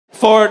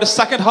For the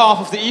second half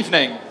of the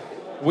evening,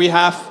 we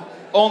have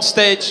on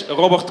stage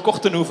Robert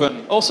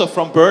Kortenoeven, also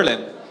from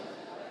Berlin,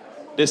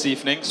 this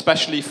evening,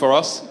 especially for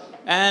us.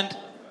 And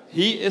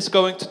he is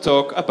going to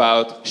talk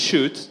about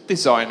Should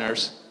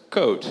Designers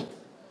Code?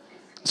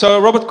 So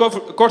Robert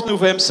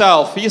Kortenoeven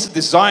himself, he is a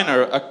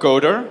designer, a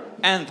coder,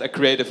 and a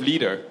creative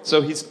leader.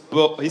 So he's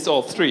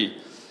all three.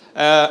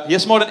 He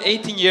has more than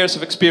 18 years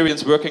of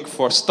experience working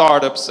for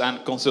startups and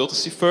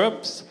consultancy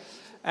firms.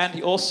 And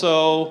he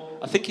also,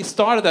 I think he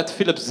started at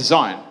Philips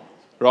Design,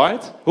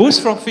 right?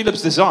 Who's from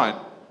Philips Design?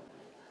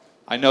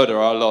 I know there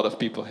are a lot of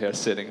people here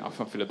sitting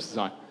from Philips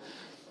Design.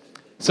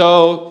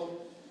 So,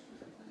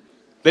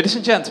 ladies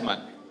and gentlemen,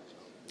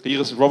 here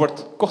is Robert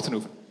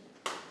Kortenoeven.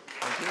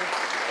 Thank you.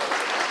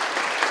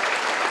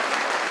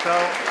 So,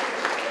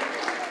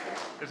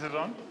 is it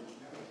on?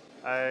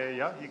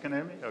 Yeah, you can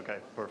hear me? Okay,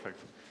 perfect.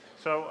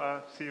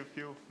 So, see a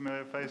few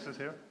familiar faces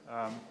here.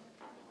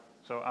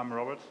 So, I'm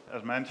Robert,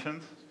 as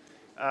mentioned.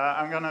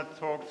 I'm going to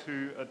talk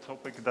to a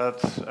topic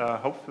that's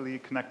hopefully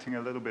connecting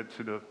a little bit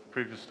to the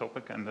previous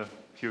topic and the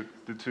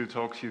two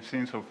talks you've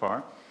seen so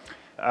far.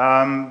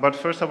 But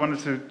first I wanted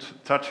to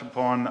touch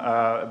upon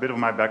a bit of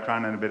my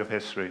background and a bit of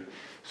history.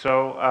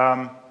 So,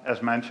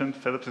 as mentioned,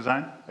 Philips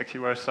Design,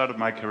 actually where I started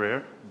my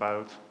career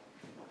about,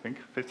 I think,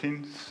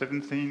 15,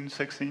 17,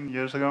 16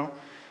 years ago.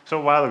 So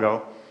a while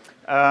ago.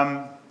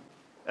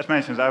 As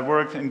mentioned, I've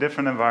worked in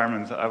different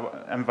environments.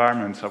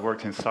 I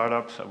worked in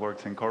startups, I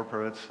worked in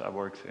corporates, I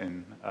worked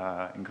in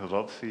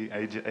consultancy,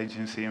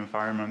 agency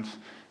environments.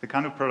 The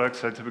kind of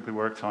products I typically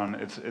worked on,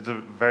 it's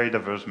a very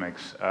diverse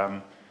mix.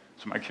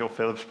 Some actual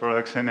Philips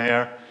products in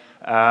here,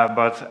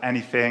 but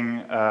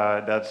anything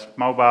that's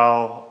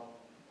mobile,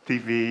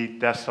 TV,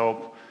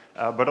 desktop,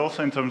 but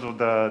also in terms of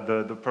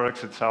the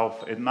products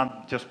itself, it's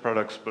not just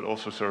products, but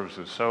also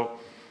services.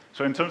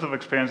 So in terms of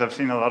experience, I've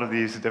seen a lot of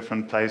these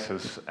different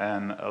places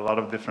and a lot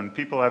of different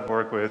people I've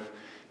worked with.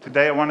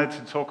 Today I wanted to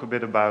talk a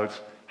bit about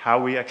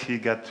how we actually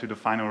get to the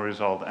final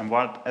result and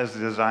what, as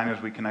designers,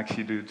 we can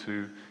actually do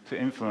to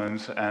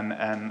influence and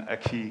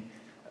actually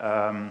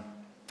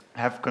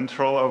have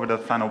control over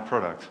that final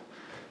product.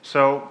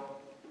 So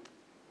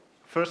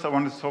first I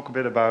wanted to talk a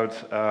bit about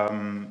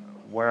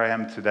where I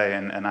am today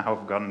and how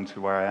I've gotten to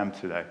where I am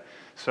today.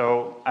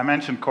 So I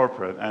mentioned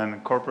corporate,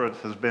 and corporate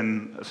has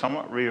been a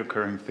somewhat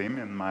reoccurring theme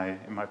in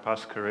my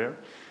past career.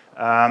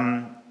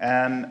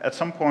 And at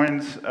some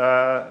point,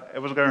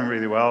 it was going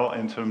really well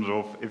in terms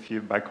of,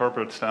 by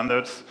corporate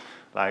standards,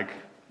 like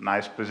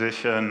nice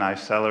position,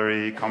 nice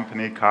salary,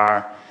 company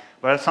car.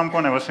 But at some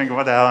point I was thinking,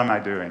 what the hell am I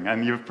doing?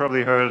 And you've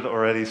probably heard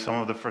already some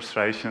of the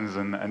frustrations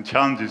and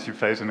challenges you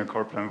face in a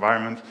corporate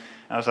environment.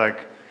 And I was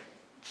like,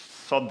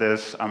 sod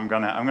this, I'm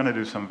gonna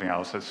do something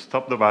else. Let's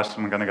stop the bus,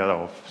 I'm gonna get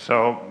off.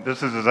 So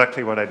this is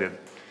exactly what I did.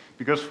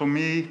 Because for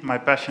me, my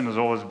passion has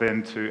always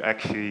been to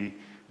actually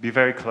be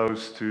very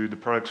close to the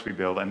products we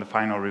build and the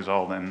final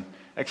result, and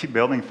actually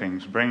building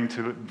things, bringing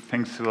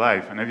things to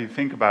life. And if you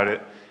think about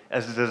it,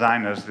 as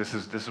designers, this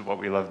is what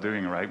we love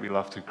doing, right? We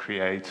love to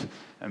create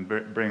and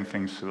bring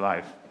things to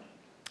life.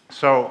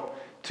 So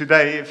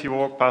today, if you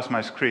walk past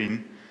my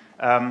screen,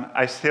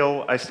 I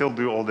still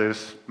do all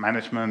this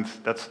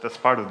management. That's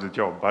part of the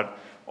job. But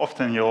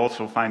often you'll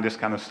also find this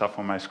kind of stuff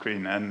on my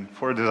screen. And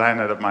for a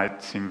designer, that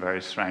might seem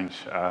very strange.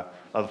 A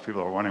lot of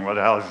people are wondering, what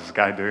the hell is this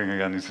guy doing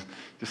again? He's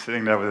just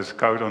sitting there with his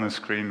code on his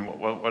screen.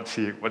 What's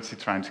he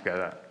trying to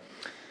get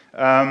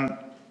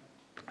at?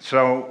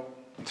 So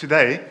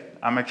today,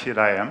 I'm actually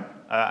at IM.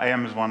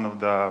 IM is one of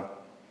the,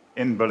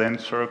 in Berlin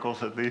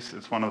circles at least,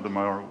 it's one of the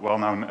more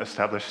well-known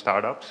established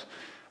startups.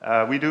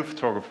 We do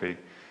photography.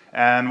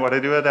 And what I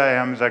do at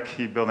IM is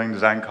actually building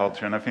design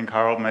culture. And I think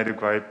Harold made a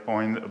great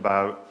point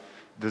about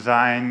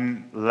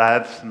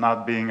design-led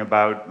not being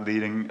about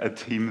leading a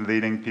team,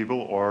 leading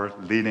people, or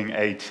leading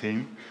a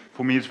team.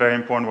 For me, it's very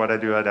important what I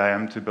do at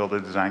IM to build a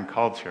design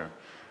culture.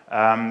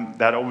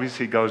 That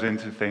obviously goes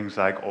into things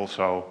like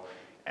also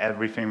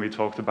everything we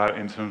talked about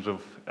in terms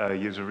of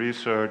user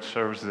research,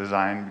 service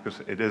design, because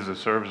it is a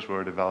service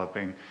we're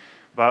developing.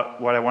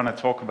 But what I want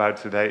to talk about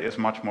today is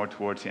much more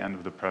towards the end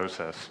of the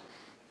process.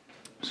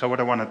 So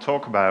what I want to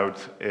talk about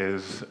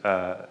is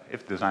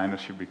if designers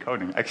should be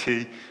coding.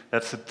 Actually,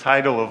 that's the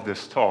title of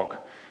this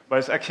talk, but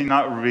it's actually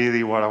not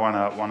really what I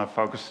want to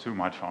focus too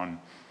much on.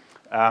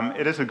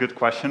 It is a good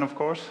question, of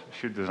course,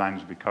 should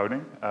designers be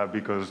coding?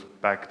 Because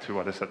back to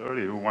what I said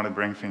earlier, we want to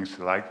bring things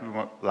to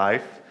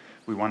life.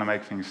 We want to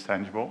make things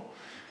tangible.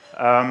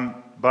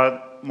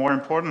 But more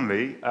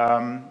importantly,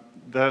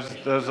 there's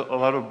a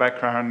lot of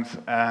background,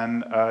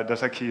 and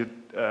there's actually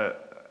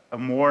a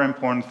more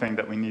important thing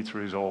that we need to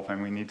resolve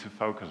and we need to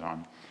focus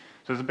on.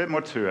 So there's a bit more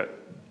to it.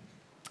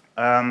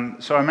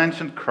 So I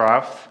mentioned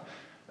craft,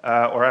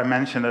 or I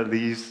mentioned at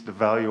least the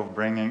value of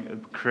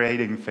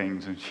creating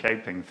things and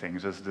shaping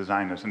things as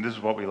designers, and this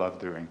is what we love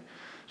doing.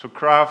 So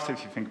craft,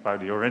 if you think about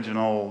the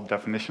original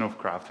definition of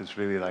craft, it's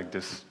really like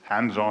this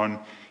hands-on.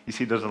 You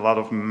see there's a lot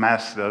of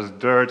mess, there's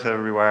dirt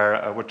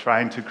everywhere. We're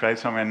trying to create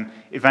something, and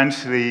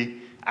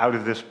eventually out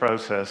of this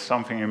process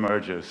something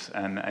emerges,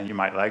 and you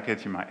might like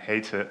it, you might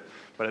hate it,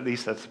 but at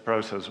least that's the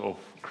process of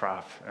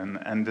craft,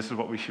 and this is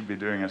what we should be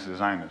doing as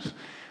designers.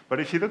 But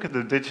if you look at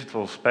the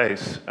digital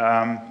space,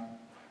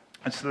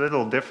 it's a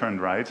little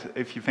different, right?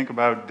 If you think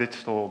about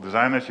digital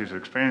designers, user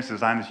experience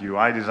designers,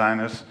 UI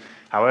designers,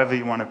 however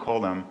you want to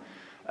call them,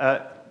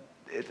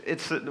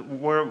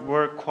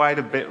 we're quite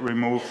a bit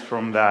removed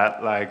from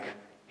that, like,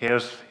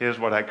 here's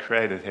what I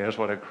created, here's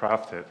what I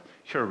crafted.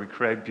 Sure, we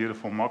create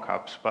beautiful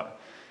mock-ups, but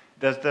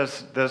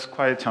there's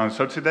quite a challenge.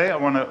 So today I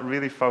want to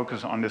really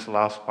focus on this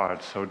last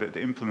part, so the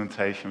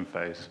implementation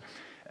phase.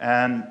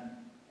 And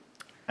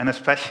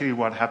especially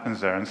what happens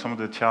there, and some of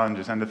the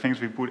challenges, and the things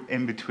we put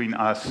in between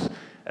us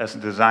as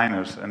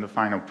designers and the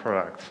final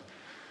product.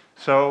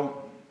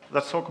 So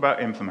let's talk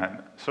about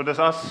implement. So there's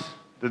us,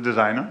 the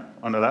designer,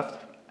 on the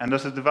left, and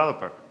there's a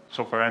developer,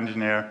 software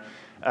engineer.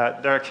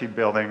 They're actually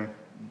building,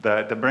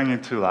 they're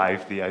bringing to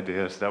life the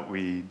ideas that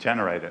we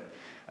generated,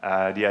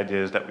 the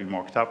ideas that we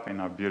mocked up in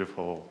our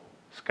beautiful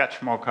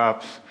sketch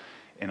mock-ups,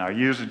 in our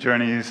user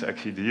journeys.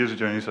 Actually, the user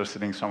journeys are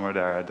sitting somewhere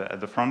there at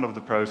the front of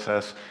the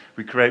process.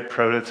 We create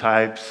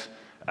prototypes.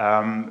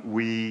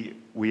 We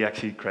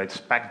actually create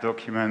spec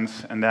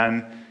documents, and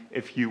then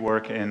if you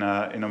work in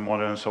a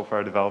modern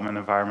software development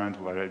environment,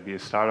 whether it be a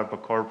startup or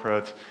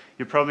corporate,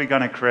 you're probably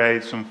going to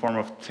create some form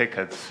of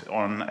tickets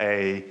on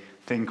a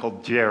thing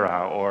called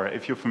Jira, or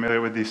if you're familiar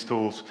with these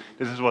tools,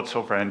 this is what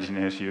software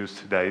engineers use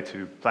today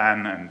to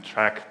plan and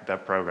track their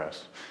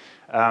progress.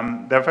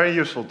 They're very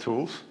useful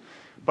tools,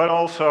 but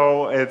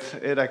also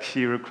it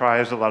actually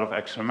requires a lot of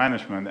extra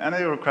management, and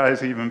it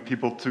requires even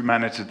people to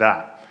manage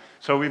that.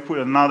 So we put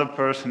another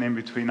person in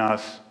between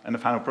us and the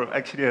final product.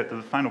 Actually,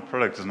 the final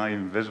product is not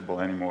even visible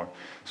anymore.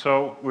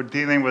 So we're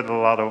dealing with a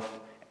lot of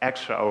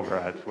extra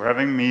overhead. We're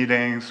having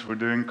meetings, we're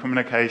doing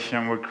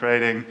communication, we're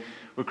creating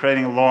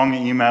long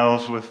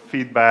emails with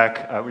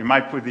feedback. We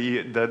might put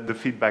the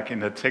feedback in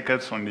the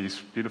tickets on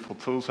these beautiful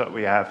tools that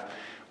we have.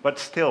 But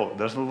still,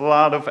 there's a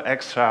lot of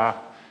extra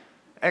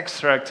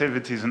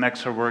activities and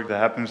extra work that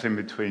happens in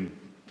between.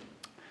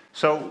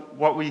 So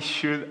what we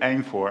should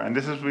aim for, and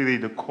this is really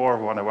the core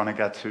of what I want to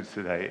get to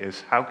today,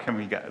 is how can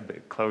we get a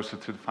bit closer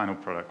to the final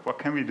product? What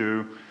can we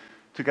do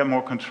to get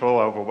more control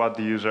over what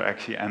the user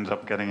actually ends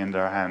up getting in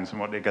their hands and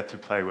what they get to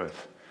play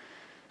with?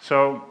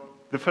 So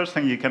the first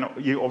thing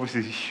you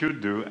obviously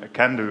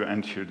can do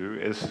and should do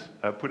is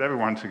put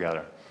everyone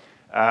together.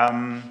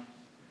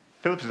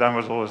 Philips Design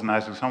was always a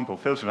nice example.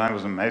 Philips Design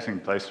was an amazing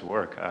place to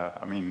work.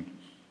 I mean,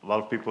 a lot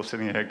of people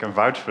sitting here can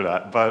vouch for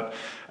that. But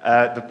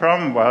the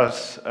problem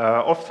was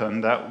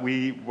often that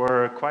we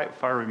were quite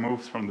far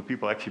removed from the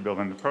people actually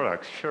building the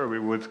products. Sure, we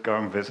would go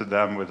and visit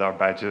them with our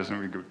badges, and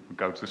we could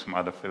go to some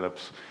other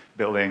Philips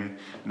building,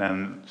 and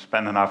then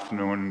spend an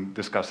afternoon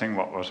discussing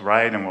what was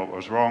right and what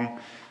was wrong.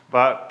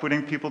 But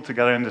putting people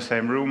together in the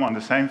same room, on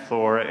the same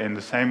floor, in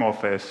the same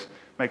office,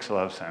 makes a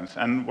lot of sense.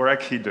 And we're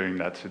actually doing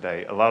that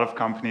today. A lot of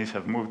companies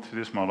have moved to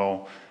this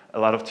model, a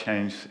lot of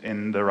change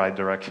in the right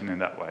direction in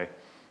that way.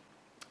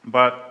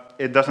 But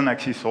it doesn't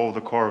actually solve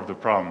the core of the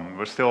problem.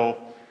 We're still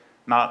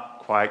not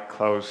quite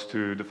close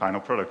to the final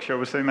product. Sure,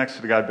 we're sitting next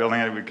to the guy building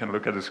it, we can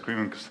look at the screen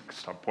and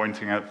start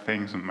pointing at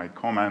things and make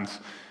comments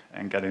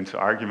and get into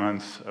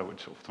arguments,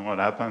 which is often what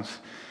happens.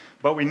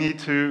 But we need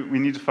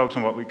to focus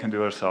on what we can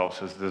do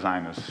ourselves as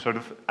designers. Sort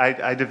of,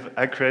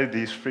 I created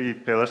these 3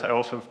 pillars. I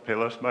also have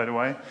pillars, by the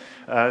way.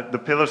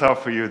 The pillars are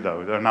for you,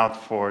 though. They're not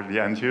for the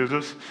end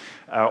users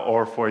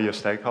or for your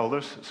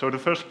stakeholders. So the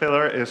first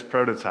pillar is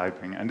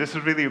prototyping. And this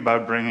is really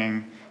about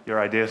bringing your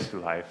ideas to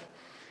life.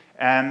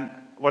 And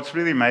what's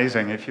really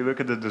amazing, if you look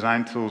at the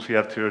design tools we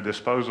have to your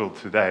disposal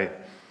today,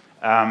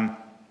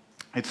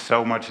 it's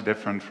so much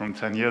different from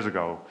 10 years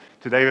ago.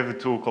 Today we have a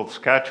tool called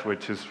Sketch,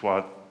 which is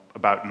what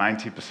about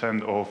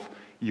 90% of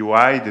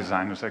UI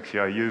designers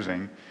actually are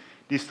using.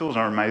 These tools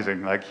are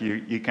amazing. Like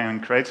you can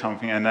create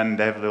something, and then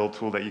they have a little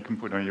tool that you can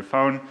put on your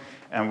phone,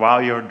 and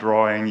while you're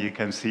drawing, you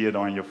can see it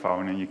on your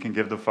phone, and you can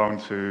give the phone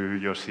to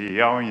your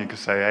CEO, and you can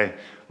say, hey,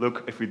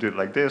 look, if we do it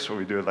like this, or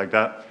we do it like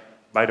that.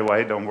 By the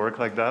way, don't work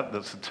like that.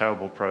 That's a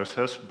terrible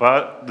process.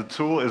 But the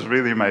tool is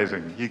really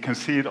amazing. You can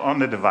see it on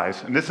the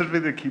device. And this is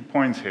really the key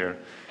point here.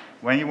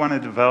 When you want to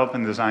develop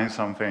and design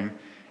something,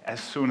 as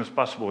soon as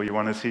possible, you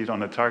want to see it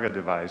on a target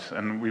device.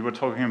 And we were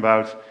talking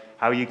about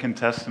how you can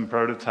test and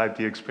prototype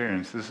the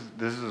experience. This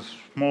is a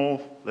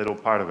small little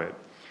part of it.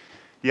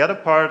 The other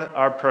part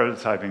are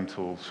prototyping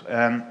tools.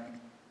 And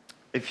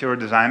if you're a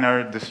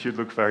designer, this should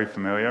look very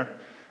familiar.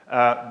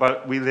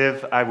 But we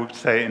live, I would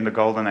say, in the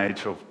golden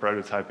age of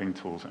prototyping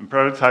tools. And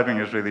prototyping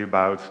is really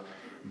about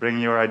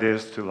bringing your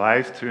ideas to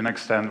life to an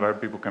extent where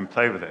people can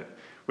play with it,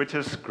 which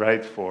is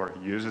great for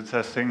user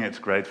testing. It's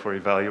great for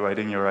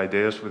evaluating your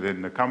ideas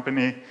within the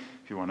company.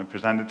 If you want to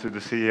present it to the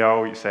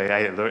CEO, you say,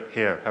 hey, look,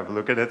 here, have a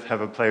look at it,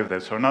 have a play with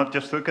it. So not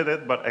just look at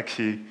it, but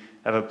actually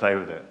have a play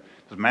with it.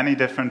 There's many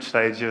different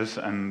stages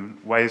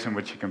and ways in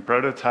which you can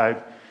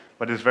prototype,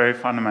 but it's very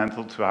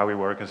fundamental to how we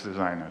work as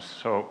designers.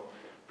 So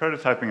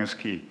prototyping is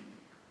key.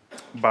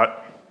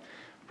 But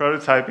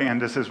prototyping,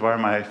 and this is where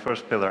my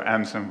first pillar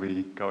ends and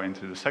we go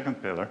into the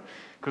second pillar,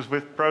 Because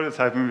with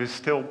prototyping, we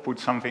still put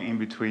something in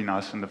between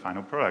us and the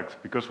final product,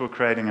 because we're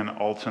creating an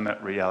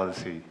alternate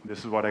reality. This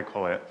is what I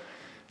call it.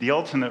 The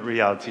alternate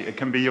reality, it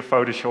can be your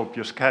Photoshop,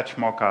 your Sketch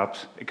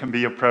mock-ups, it can be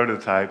your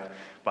prototype,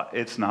 but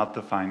it's not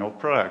the final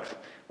product.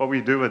 What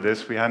we do with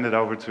this, we hand it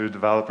over to a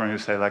developer and you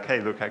say like, hey,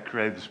 look, I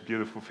created this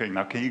beautiful thing.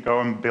 Now can you go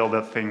and build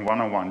that thing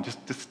one-on-one,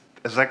 just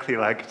exactly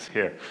like it's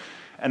here.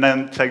 And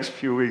then it takes a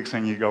few weeks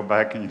and you go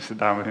back and you sit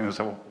down with him and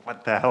say, well,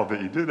 what the hell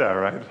did you do there,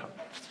 right?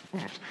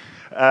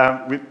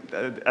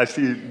 I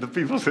see the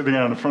people sitting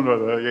on the front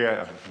row,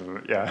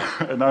 yeah,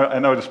 I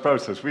know this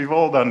process. We've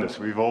all done this,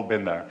 we've all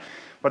been there.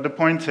 But the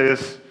point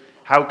is,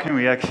 how can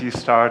we actually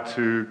start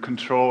to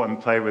control and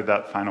play with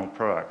that final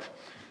product?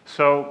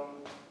 So,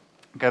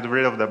 get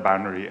rid of that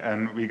boundary,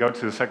 and we go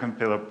to the second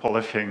pillar,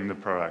 polishing the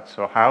product.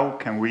 So how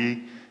can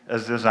we,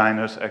 as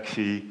designers,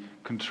 actually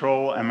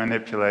control and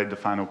manipulate the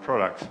final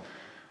product?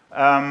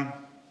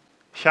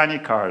 Shiny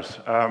cars.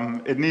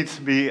 It needs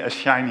to be as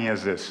shiny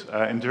as this.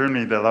 In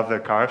Germany, they love their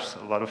cars.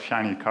 A lot of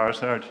shiny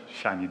cars there,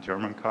 shiny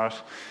German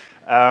cars.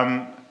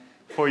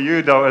 For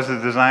you, though, as a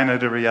designer,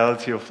 the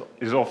reality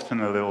is often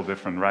a little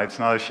different, right? It's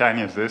not as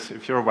shiny as this.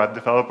 If you're a web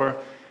developer,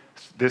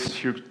 this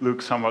should look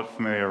somewhat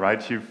familiar,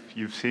 right?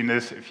 You've seen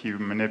this if you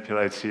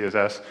manipulate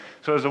CSS.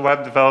 So as a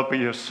web developer,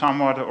 you're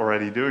somewhat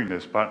already doing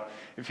this. But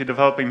if you're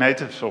developing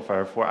native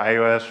software for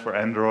iOS, for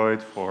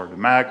Android, for the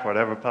Mac,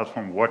 whatever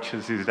platform,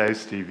 watches these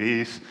days,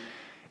 TVs,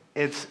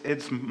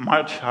 it's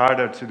much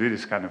harder to do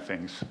these kind of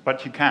things.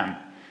 But you can.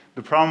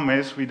 The problem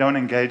is we don't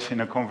engage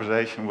in a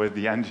conversation with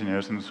the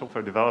engineers and the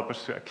software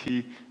developers to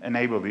actually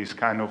enable these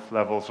kind of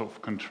levels of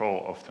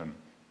control often.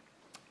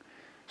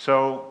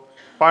 So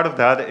part of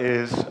that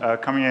is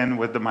coming in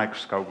with the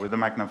microscope, with the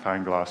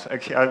magnifying glass.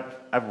 Actually,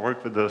 I've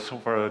worked with a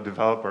software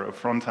developer, a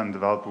front-end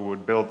developer who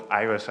would build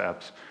iOS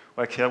apps.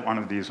 Well, actually had one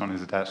of these on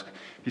his desk.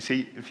 If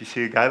you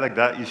see a guy like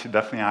that, you should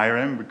definitely hire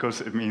him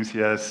because it means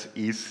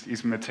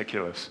he's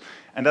meticulous.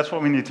 And that's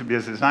what we need to be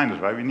as designers,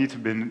 right? We need to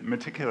be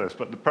meticulous.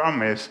 But the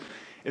problem is,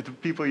 if the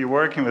people you're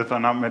working with are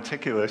not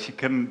meticulous, you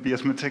can be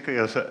as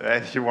meticulous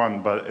as you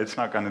want, but it's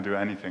not going to do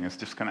anything. It's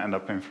just going to end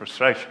up in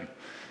frustration.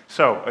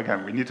 So,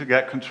 again, we need to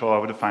get control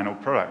over the final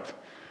product.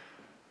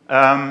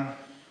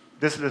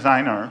 This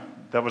designer,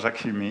 that was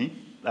actually me.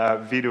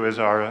 Vidu is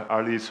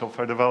our lead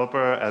software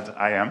developer at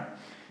IM.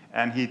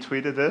 And he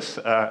tweeted this.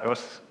 It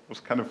was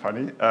kind of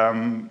funny.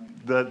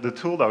 The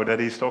tool, though, that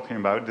he's talking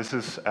about, this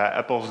is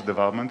Apple's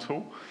development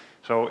tool.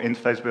 So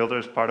Interface Builder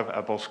is part of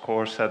Apple's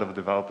core set of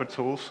developer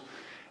tools.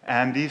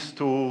 And these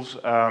tools,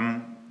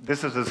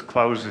 this is as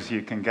close as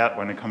you can get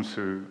when it comes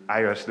to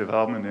iOS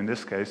development, in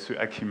this case,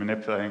 to actually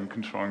manipulating and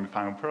controlling the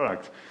final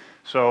product.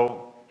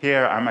 So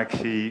here I'm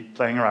actually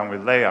playing around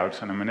with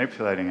layouts and I'm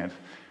manipulating it.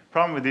 The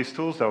problem with these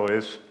tools, though,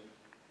 is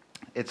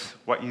it's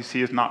what you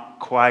see is not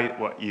quite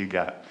what you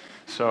get.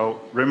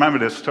 So remember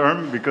this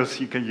term because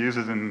you can use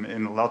it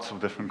in lots of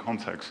different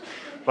contexts.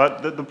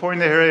 But the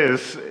point here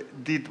is,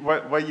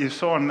 what you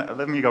saw,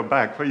 let me go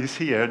back, what you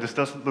see here, this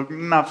doesn't look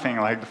nothing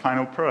like the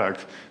final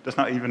product. There's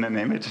not even an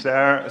image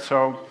there.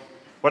 So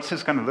what's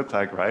this going to look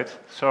like, right?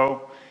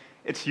 So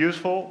it's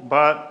useful,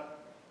 but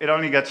it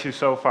only gets you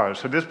so far.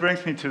 So this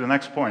brings me to the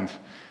next point.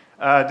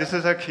 This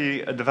is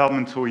actually a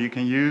development tool you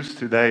can use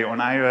today on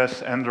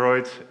iOS,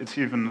 Android, it's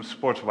even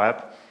supports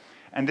web.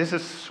 And this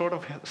is sort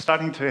of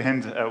starting to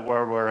hint at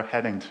where we're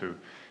heading to.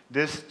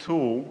 This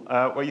tool,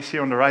 what you see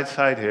on the right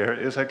side here,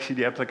 is actually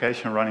the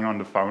application running on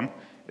the phone.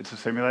 It's a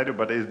simulator,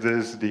 but it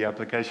is the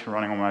application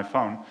running on my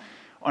phone.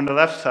 On the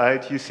left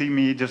side, you see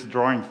me just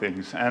drawing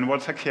things. And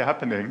what's actually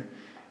happening,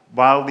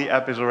 while the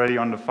app is already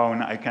on the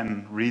phone, I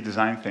can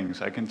redesign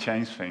things, I can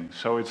change things.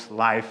 So it's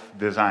live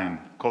design.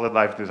 Call it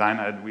live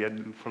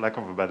design, for lack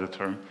of a better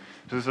term.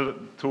 This is a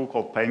tool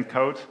called Paint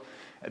Code.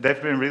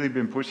 They've really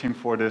been pushing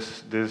for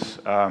this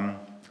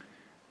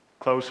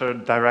closer,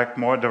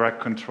 more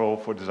direct control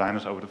for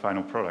designers over the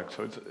final product.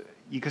 So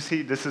you can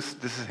see this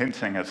is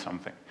hinting at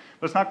something.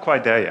 But it's not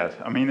quite there yet.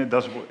 I mean, it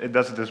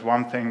does this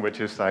one thing, which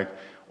is like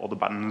all the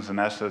buttons and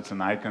assets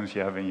and icons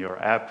you have in your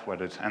app,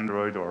 whether it's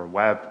Android or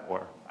web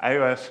or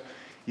iOS,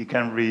 you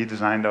can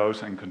redesign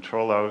those and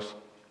control those.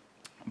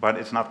 But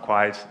it's not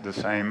quite the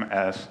same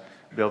as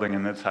building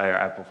an entire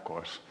app, of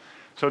course.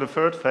 So the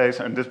third phase,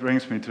 and this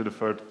brings me to the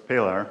third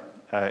pillar,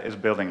 is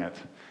building it.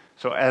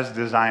 So as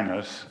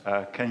designers,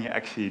 can you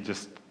actually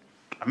just,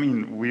 I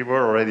mean, we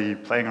were already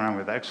playing around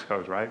with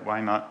Xcode, right? Why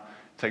not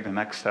take the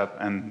next step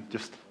and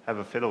just have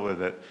a fiddle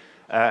with it?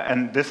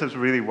 And this is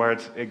really where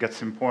it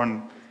gets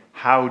important.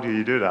 How do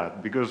you do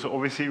that? Because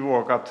obviously you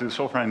walk up to the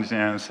software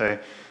engineer and say,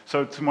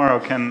 so tomorrow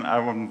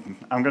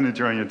I'm going to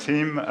join your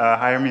team,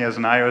 hire me as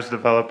an iOS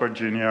developer,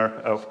 junior,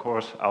 of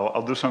course,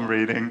 I'll do some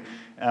reading,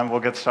 and we'll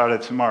get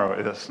started tomorrow.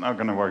 It's not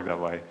going to work that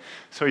way.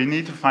 So you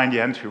need to find the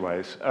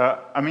entryways.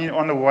 I mean,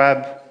 on the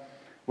web,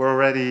 we're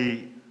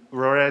already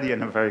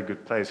in a very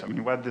good place. I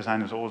mean, web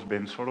design has always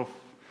been sort of,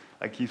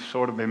 like you've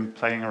sort of been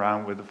playing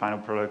around with the final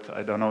product.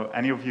 I don't know,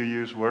 any of you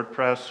use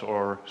WordPress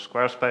or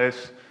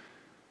Squarespace?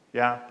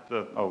 Yeah?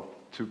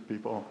 2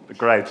 people.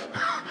 Great.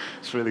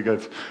 It's really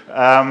good.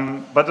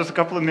 But there's a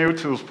couple of new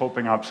tools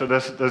popping up. So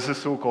there's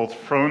this tool called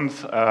Front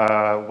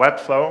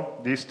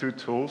Webflow. These 2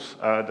 tools,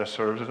 they're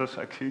services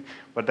actually,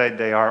 but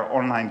they are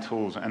online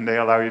tools and they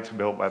allow you to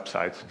build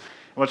websites.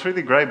 What's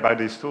really great about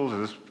these tools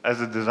is,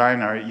 as a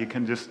designer, you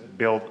can just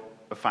build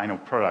a final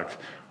product.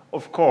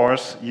 Of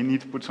course, you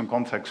need to put some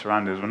context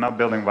around this. We're not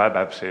building web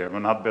apps here. We're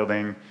not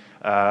building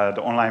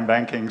the online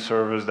banking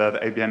service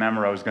that ABN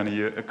AMRO is going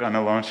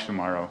to launch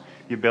tomorrow.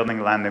 You're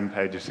building landing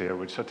pages here,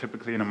 which are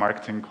typically in a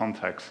marketing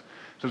context.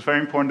 So it's very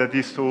important that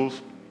these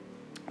tools,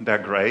 they're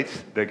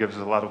great. They give us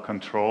a lot of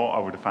control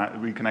over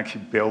we can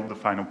actually build the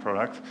final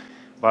product,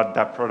 but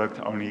that product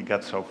only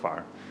gets so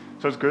far.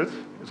 So it's good.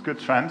 It's a good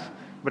trend.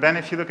 But then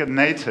if you look at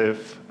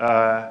native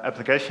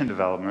application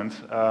development,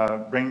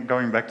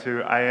 going back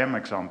to IAM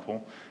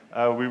example,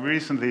 we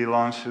recently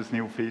launched this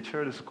new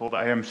feature. This is called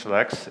IAM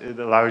Selects. It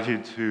allows you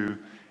to,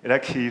 it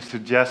actually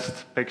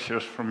suggests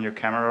pictures from your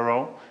camera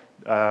roll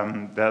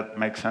that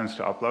make sense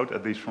to upload,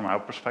 at least from our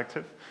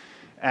perspective.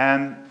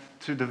 And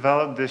to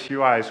develop this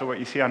UI, so what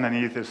you see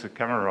underneath is the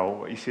camera roll.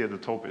 What you see at the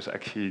top is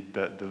actually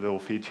the little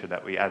feature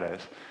that we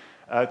added.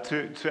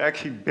 To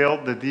actually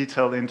build the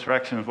detailed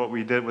interactions, what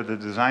we did with the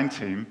design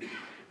team,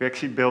 we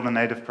actually built a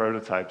native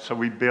prototype. So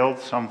we built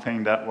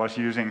something that was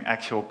using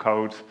actual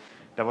code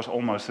that was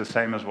almost the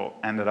same as what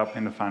ended up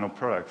in the final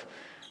product.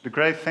 The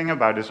great thing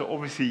about this,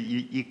 obviously,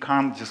 you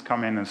can't just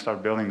come in and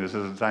start building this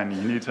as a designer.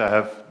 You need to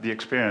have the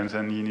experience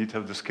and you need to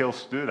have the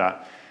skills to do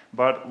that.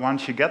 But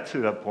once you get to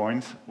that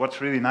point, what's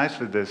really nice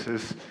with this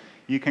is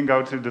you can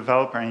go to the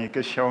developer and you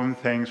can show them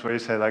things where you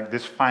say, like,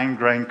 this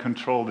fine-grained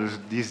control,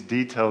 these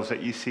details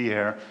that you see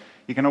here,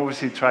 you can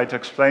obviously try to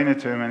explain it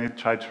to them and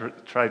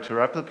try to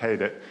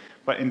replicate it.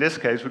 But in this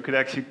case, we could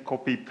actually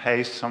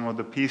copy-paste some of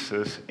the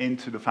pieces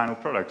into the final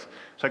product.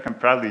 So I can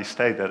proudly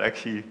state that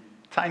actually a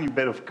tiny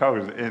bit of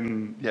code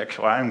in the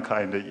actual IAM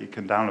client that you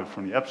can download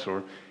from the App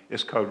Store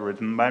is code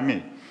written by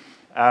me.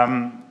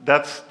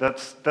 That's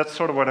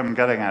sort of what I'm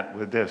getting at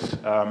with this.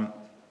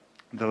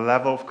 The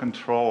level of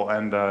control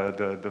and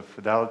the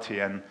fidelity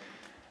and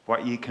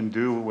what you can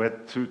do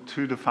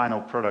to the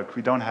final product,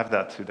 we don't have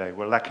that today.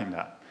 We're lacking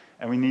that.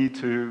 And we need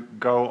to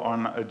go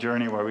on a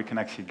journey where we can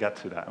actually get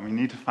to that. And we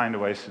need to find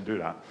ways to do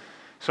that.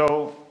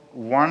 So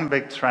one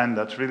big trend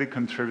that's really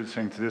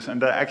contributing to this,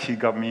 and that actually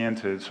got me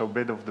into it, so a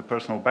bit of the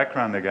personal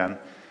background again.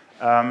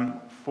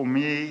 For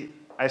me,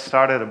 I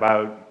started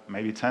about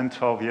maybe 10,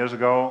 12 years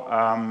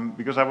ago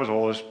because I was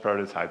always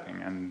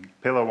prototyping. And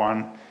Pillar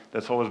 1,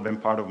 that's always been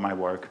part of my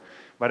work.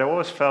 But I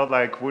always felt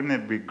like, wouldn't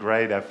it be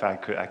great if I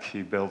could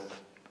actually build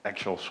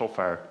actual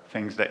software,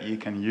 things that you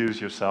can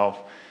use yourself.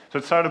 So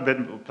it started a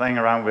bit playing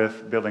around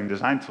with building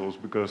design tools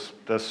because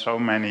there's so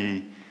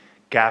many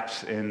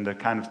gaps in the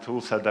kind of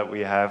tool set that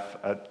we have.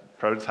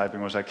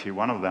 Prototyping was actually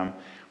one of them,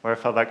 where I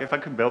felt like if I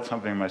could build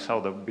something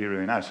myself, that would be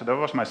really nice. So that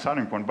was my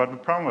starting point. But the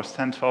problem was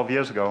 10, 12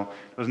 years ago,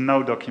 there was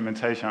no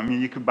documentation. I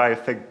mean, you could buy a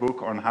thick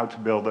book on how to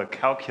build a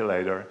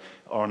calculator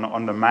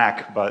on the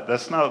Mac, but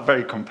that's not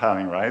very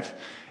compelling, right?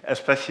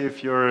 Especially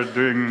if you're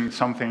doing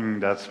something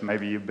that's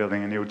maybe you're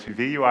building a new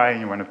TV UI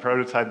and you want to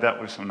prototype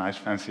that with some nice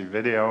fancy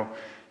video.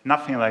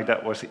 Nothing like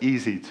that was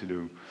easy to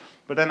do.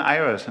 But then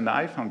iOS and the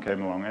iPhone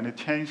came along and it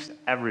changed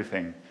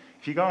everything.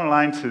 If you go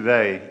online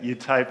today, you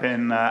type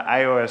in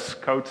iOS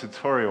code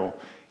tutorial,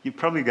 you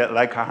probably get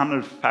like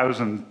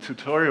 100,000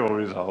 tutorial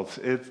results.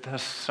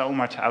 There's so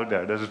much out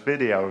there. There's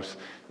videos,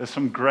 there's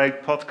some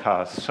great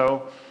podcasts.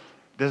 So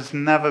there's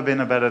never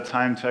been a better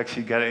time to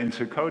actually get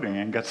into coding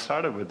and get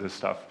started with this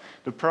stuff.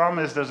 The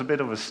problem is there's a bit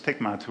of a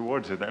stigma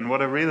towards it. And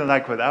what I really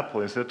like with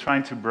Apple is they're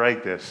trying to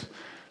break this.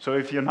 So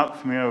if you're not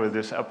familiar with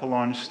this, Apple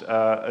launched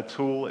a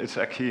tool. It's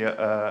actually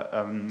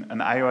an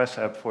iOS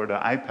app for the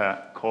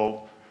iPad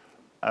called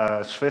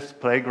Swift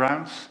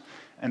Playgrounds.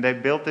 And they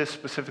built this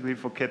specifically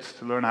for kids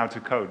to learn how to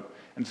code.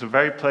 And it's a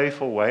very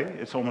playful way.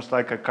 It's almost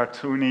like a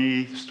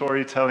cartoony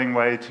storytelling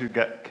way to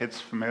get kids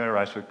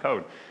familiarized with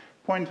code.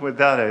 Point with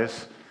that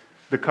is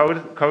the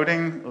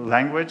coding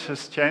language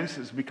has changed.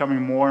 It's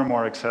becoming more and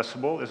more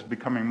accessible. It's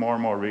becoming more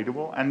and more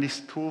readable. And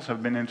these tools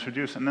have been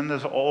introduced. And then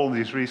there's all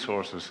these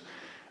resources.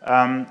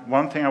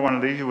 One thing I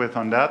want to leave you with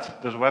on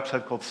that, there's a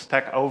website called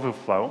Stack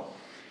Overflow.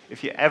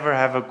 If you ever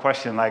have a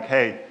question like,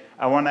 hey,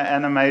 I want to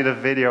animate a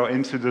video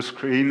into the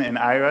screen in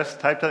iOS,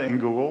 type that in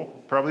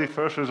Google. Probably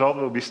first result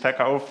will be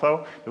Stack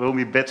Overflow. There will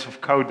be bits of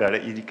code there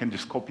that you can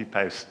just copy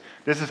paste.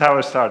 This is how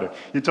I started.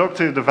 You talk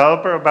to a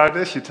developer about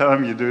this, you tell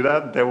them you do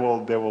that,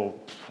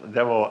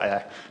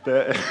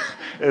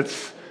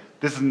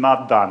 this is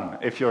not done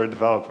if you're a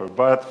developer.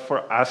 But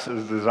for us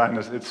as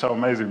designers, it's so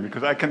amazing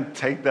because I can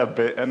take that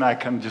bit and I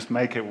can just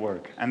make it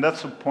work. And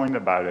that's the point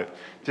about it.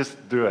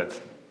 Just do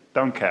it.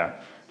 Don't care.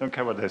 Don't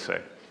care what they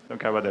say. Don't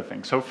care what they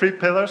think. So 3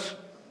 pillars.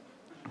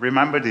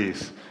 Remember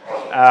these.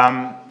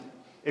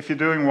 If you're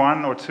doing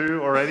 1 or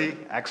 2 already,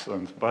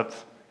 excellent. But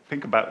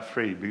think about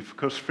 3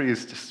 because 3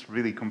 is just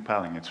really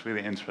compelling. It's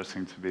really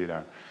interesting to be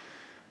there.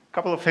 A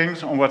couple of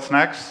things on what's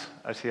next.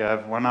 I see I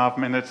have 1.5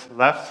 minutes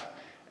left.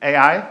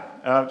 AI.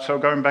 So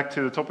going back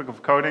to the topic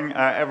of coding,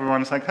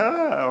 everyone's like,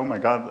 oh my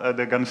God,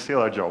 they're going to steal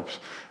our jobs.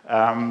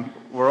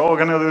 We're all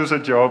going to lose our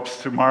jobs.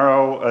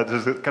 Tomorrow,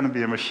 there's going to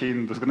be a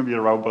machine, there's going to be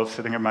a robot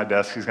sitting at my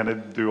desk. He's going to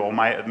do all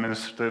my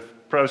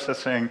administrative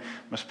processing,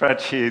 my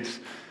spreadsheets.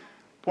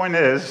 Point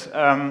is,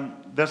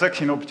 there's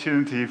actually an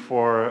opportunity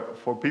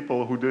for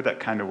people who do that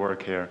kind of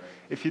work here.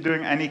 If you're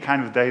doing any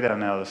kind of data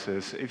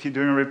analysis, if you're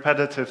doing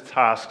repetitive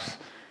tasks,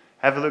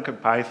 have a look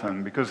at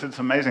Python, because it's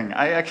amazing.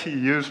 I actually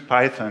use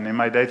Python in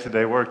my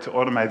day-to-day work to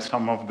automate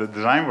some of the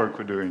design work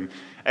we're doing.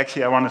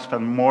 Actually, I want to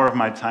spend more of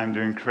my time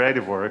doing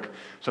creative work,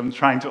 so I'm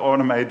trying to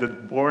automate the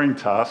boring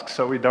tasks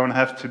so we don't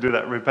have to do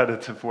that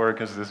repetitive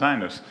work as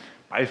designers.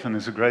 Python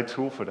is a great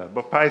tool for that,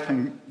 but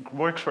Python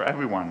works for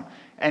everyone.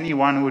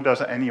 Anyone who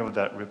does any of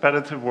that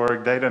repetitive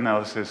work, data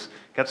analysis,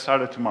 get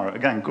started tomorrow.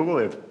 Again, Google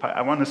it.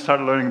 I want to start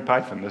learning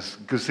Python. There's a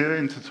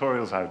gazillion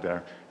tutorials out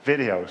there,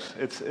 videos.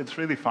 It's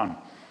really fun.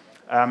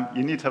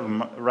 You need to have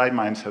a right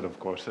mindset, of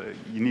course.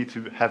 You need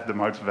to have the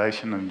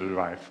motivation and the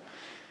drive.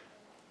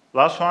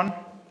 Last one,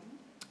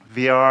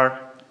 VR,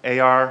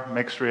 AR,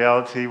 mixed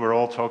reality. We're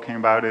all talking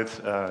about it.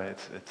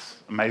 It's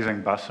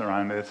amazing buzz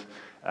around it.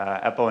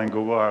 Apple and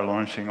Google are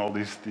launching all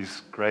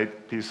these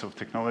great pieces of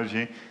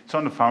technology. It's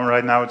on the phone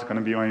right now. It's going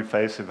to be on your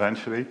face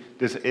eventually.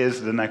 This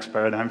is the next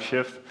paradigm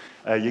shift.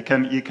 You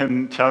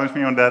can challenge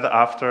me on that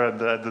after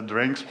the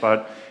drinks,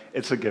 but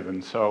it's a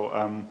given.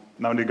 So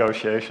no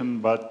negotiation,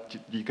 but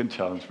you can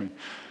challenge me.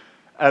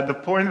 The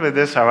point with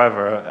this,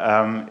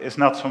 however, is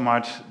not so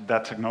much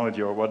that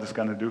technology or what it's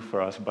going to do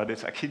for us, but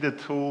it's actually the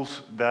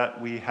tools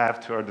that we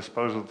have to our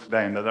disposal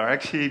today and that are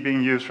actually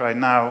being used right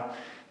now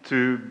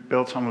to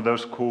build some of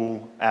those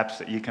cool apps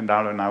that you can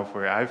download now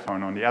for your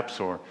iPhone on the App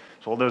Store.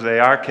 So all those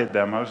AR kit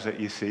demos that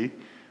you see,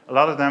 a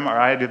lot of them are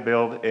either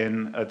built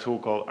in a tool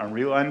called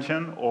Unreal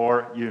Engine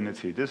or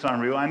Unity. This is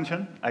Unreal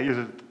Engine. I use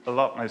it a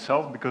lot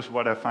myself because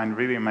what I find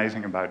really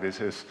amazing about this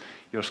is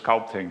you're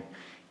sculpting.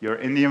 You're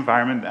in the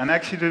environment, and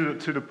actually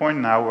to the point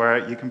now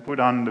where you can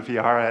put on the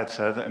VR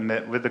headset and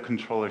with the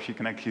controllers you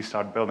can actually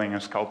start building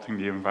and sculpting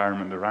the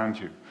environment around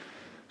you.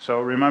 So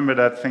remember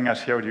that thing I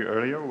showed you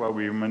earlier where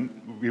we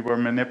were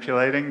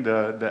manipulating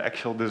the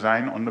actual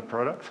design on the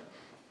product?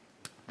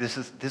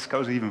 This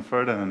goes even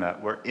further than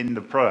that. We're in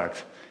the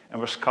product and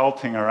we're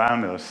sculpting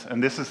around us.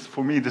 And this is,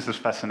 for me, this is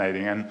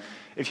fascinating. And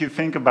if you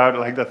think about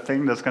like that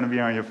thing that's going to be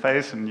on your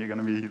face and you're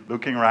going to be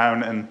looking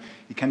around and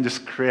you can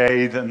just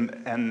create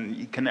and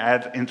you can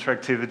add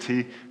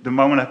interactivity. The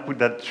moment I put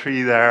that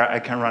tree there, I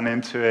can run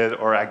into it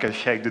or I can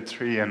shake the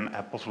tree and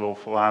apples will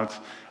fall out.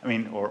 I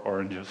mean, or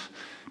oranges.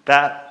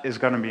 That is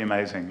going to be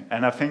amazing.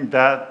 And I think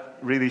that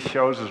really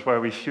shows us where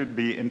we should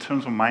be in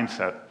terms of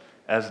mindset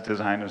as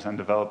designers and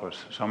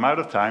developers. So I'm out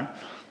of time,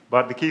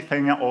 but the key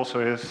thing also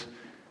is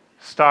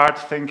start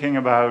thinking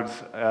about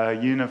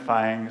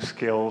unifying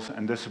skills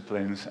and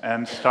disciplines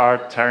and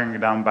start tearing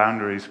down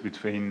boundaries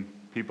between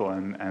people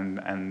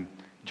and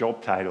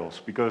job titles.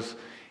 Because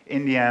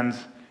in the end,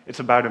 it's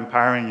about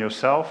empowering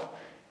yourself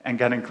and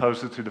getting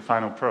closer to the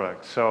final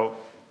product. So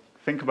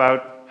think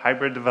about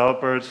hybrid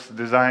developers,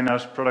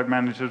 designers, product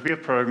managers. We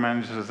have product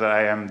managers that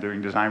I am doing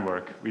design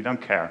work. We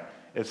don't care.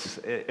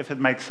 If it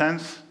makes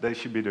sense, they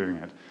should be doing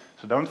it.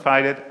 So don't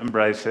fight it,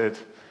 embrace it.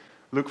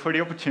 Look for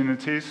the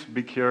opportunities,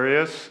 be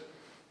curious,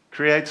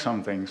 create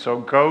something.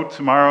 So go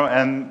tomorrow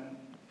and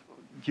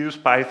use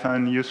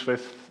Python, use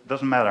Swift,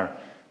 doesn't matter.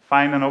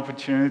 Find an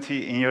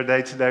opportunity in your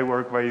day-to-day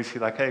work where you see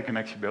like, hey, I can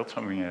actually build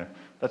something here.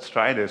 Let's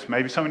try this.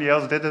 Maybe somebody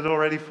else did it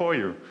already for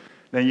you.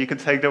 Then you can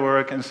take the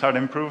work and start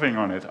improving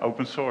on it,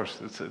 open source.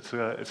 It's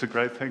a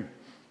great thing.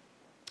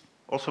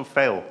 Also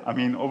fail. I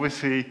mean,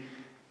 obviously,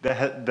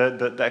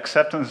 the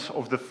acceptance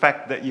of the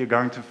fact that you're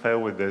going to fail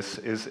with this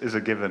is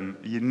a given.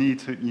 You need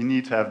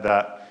to have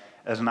that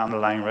as an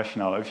underlying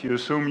rationale. If you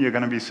assume you're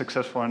going to be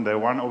successful on day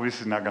one,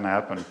 obviously it's not going to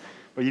happen.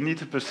 But you need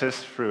to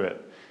persist through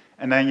it.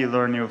 And then you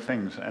learn new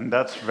things. And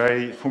that's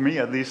for me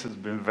at least, it's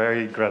been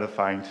very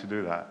gratifying to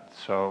do that.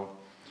 So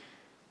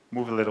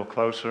move a little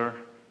closer.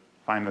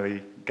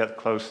 Finally, get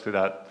close to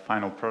that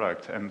final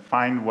product and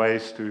find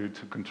ways to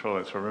control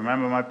it. So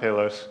remember my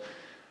pillars,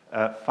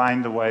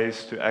 find the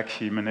ways to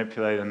actually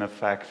manipulate and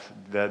affect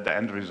the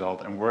end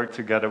result and work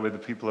together with the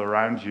people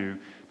around you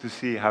to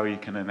see how you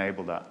can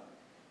enable that.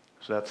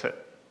 So that's it.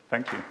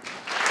 Thank you.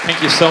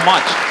 Thank you so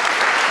much.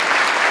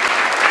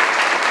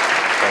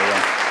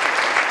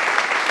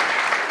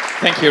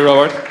 Thank you,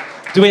 Robert.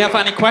 Do we have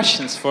any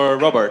questions for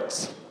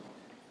Robert?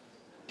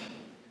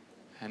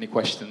 Any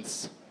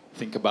questions?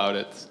 Think about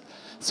it.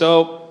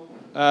 So,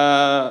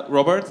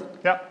 Robert,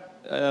 yeah.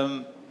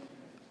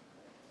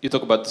 You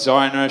talk about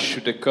designers,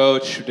 should they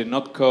code, should they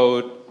not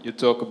code? You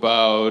talk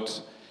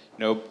about,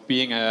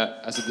 being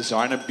as a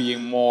designer,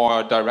 being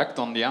more direct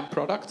on the end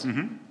product.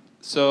 Mm-hmm.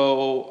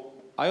 So,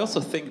 I also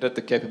think that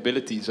the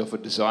capabilities of a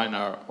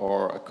designer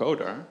or a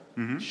coder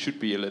should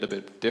be a little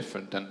bit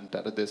different than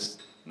that it is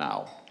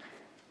now.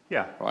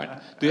 Yeah. Right.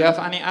 Do you have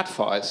any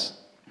advice?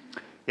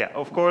 Yeah,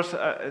 of course,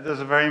 there's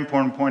a very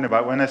important point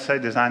about when I say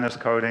designers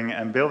coding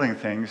and building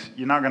things,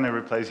 you're not going to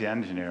replace the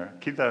engineer.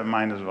 Keep that in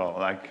mind as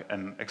well,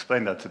 and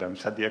explain that to them.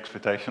 Set the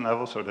expectation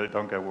level so they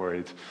don't get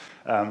worried.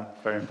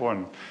 Very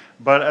important.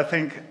 But I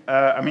think,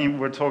 I mean,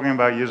 we're talking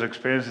about user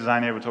experience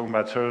design here, we're talking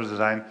about service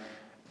design.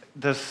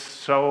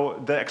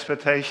 The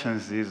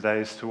expectations these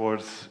days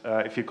towards,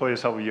 if you call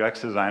yourself a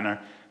UX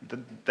designer,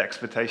 the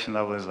expectation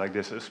level is like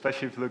this,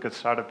 especially if you look at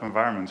startup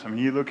environments. I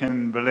mean, you look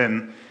in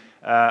Berlin,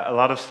 a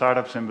lot of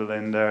startups in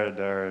Berlin,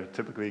 they're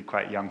typically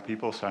quite young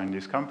people starting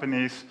these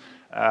companies.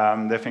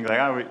 They think like,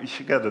 oh, we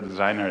should get a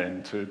designer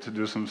in to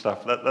do some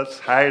stuff. Let's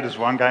hire this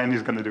one guy and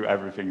he's going to do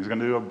everything. He's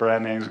going to do a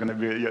branding, he's going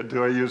to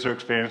do a user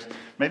experience.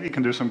 Maybe he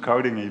can do some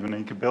coding even,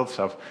 and he can build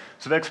stuff.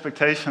 So the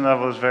expectation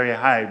level is very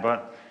high,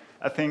 but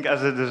I think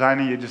as a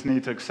designer, you just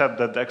need to accept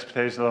that the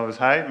expectation level is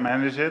high,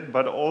 manage it,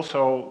 but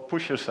also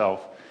push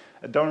yourself.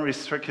 Don't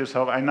restrict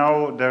yourself. I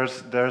know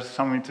there's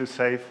something to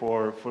say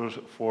for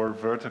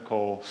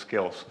vertical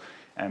skills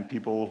and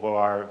people who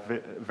are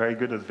very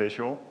good at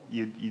visual.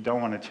 You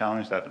don't want to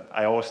challenge that.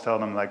 I always tell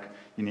them like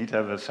you need to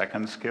have a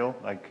second skill,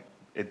 like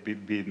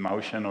be it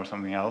motion or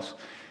something else,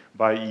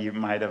 but you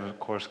might have a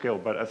core skill.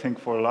 But I think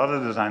for a lot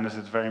of designers,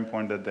 it's very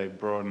important that they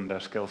broaden their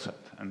skill set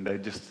and they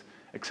just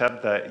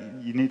accept that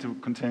you need to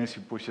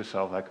continuously push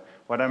yourself. Like,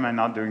 what am I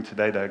not doing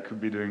today that I could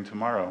be doing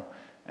tomorrow?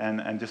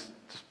 And just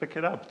pick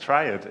it up,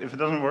 try it. If it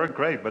doesn't work,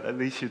 great, but at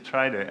least you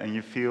tried it and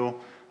you feel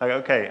like,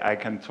 okay, I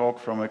can talk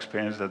from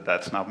experience that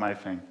that's not my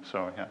thing.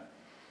 So yeah,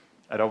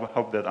 I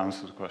hope that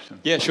answers the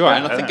question. Yeah, sure,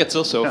 and I think it's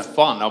also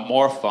fun, or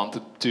more fun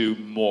to do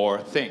more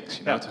things,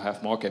 you know, to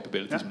have more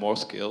capabilities, more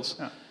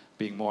skills,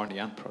 being more in the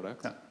end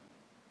product.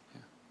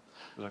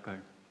 Exactly.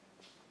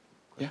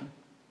 Yeah,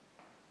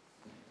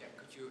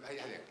 could you,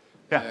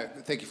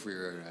 thank you for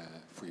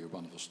your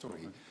wonderful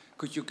story.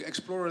 Could you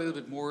explore a little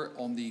bit more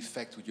on the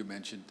fact that you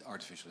mentioned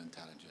artificial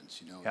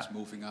intelligence? You know, it's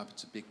moving up,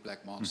 it's a big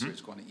black monster,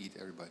 it's going to eat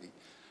everybody.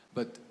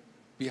 But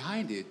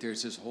behind it,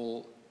 there's this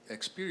whole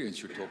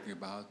experience you're talking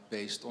about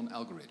based on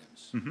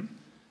algorithms.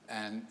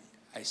 And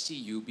I see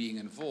you being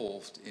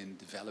involved in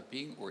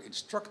developing or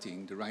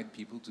instructing the right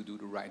people to do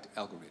the right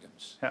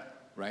algorithms.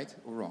 Right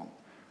or wrong?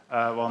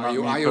 Well, not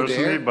me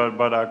personally,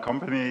 but our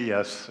company,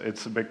 yes,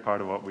 it's a big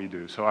part of what we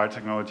do. So our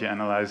technology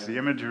analyzes the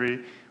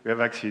imagery. We have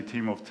actually a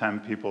team of 10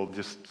 people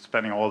just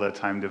spending all their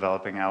time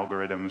developing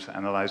algorithms,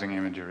 analyzing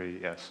imagery,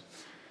 yes.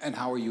 And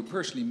how are you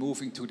personally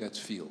moving to that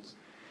field?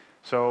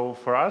 So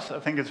for us, I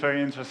think it's very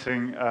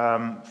interesting.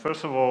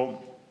 First of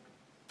all,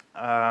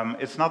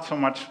 it's not so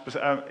much,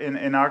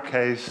 in our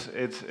case,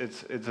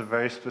 it's a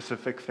very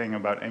specific thing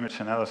about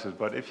image analysis.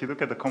 But if you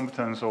look at the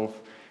competence of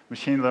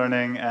machine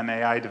learning and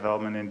AI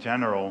development in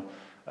general,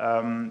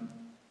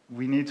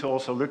 we need to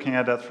also, looking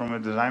at that from a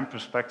design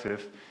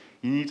perspective,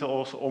 you need to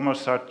also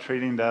almost start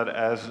treating that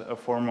as a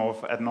form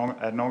of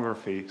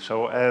ethnography.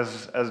 So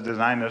as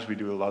designers, we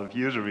do a lot of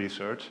user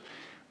research,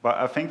 but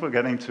I think we're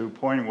getting to a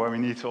point where we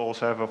need to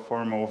also have a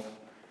form of,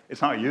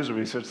 it's not user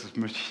research, it's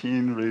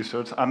machine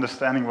research,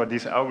 understanding what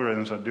these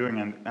algorithms are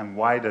doing and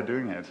why they're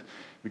doing it.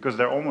 Because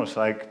they're almost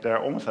like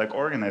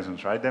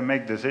organisms, right? They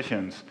make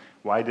decisions.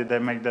 Why did they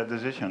make that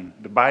decision?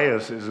 The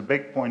bias is a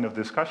big point of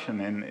discussion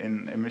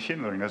in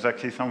machine learning. That's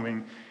actually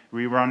something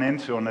we run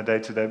into on a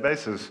day-to-day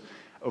basis,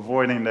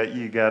 avoiding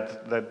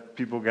that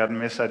people get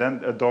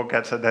a dog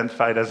gets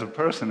identified as a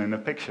person in a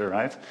picture,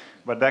 right?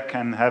 But that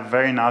can have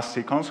very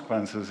nasty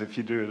consequences if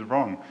you do it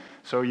wrong.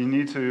 So you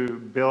need to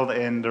build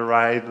in the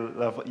right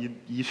level.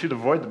 You should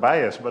avoid the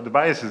bias, but the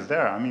bias is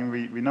there. I mean,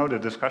 we know the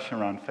discussion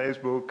around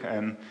Facebook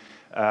and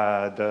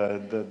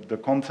the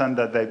content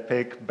that they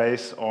pick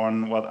based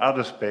on what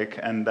others pick,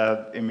 and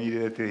that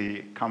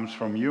immediately comes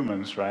from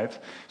humans, right?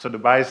 So the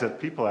bias that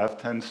people have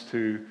tends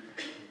to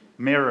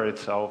mirror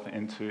itself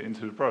into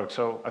the product.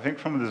 So I think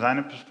from a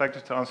designer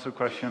perspective, to answer the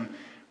question,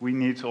 we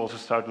need to also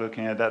start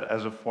looking at that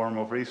as a form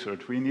of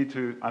research. We need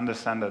to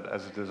understand that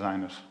as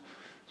designers.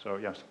 So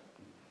yes,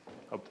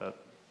 hope that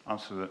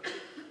answers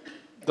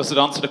it. Does it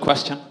answer the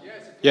question?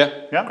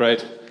 Yes. Yeah?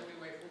 Great.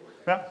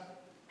 Yeah.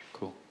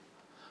 Cool.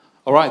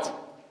 All right.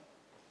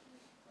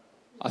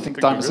 I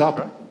think time is up,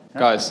 right?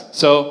 Guys.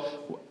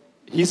 So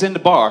he's in the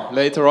bar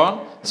later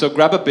on, so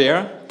grab a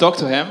beer, talk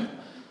to him.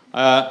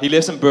 He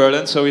lives in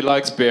Berlin, so he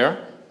likes beer.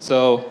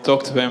 So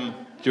talk to him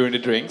during the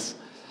drinks.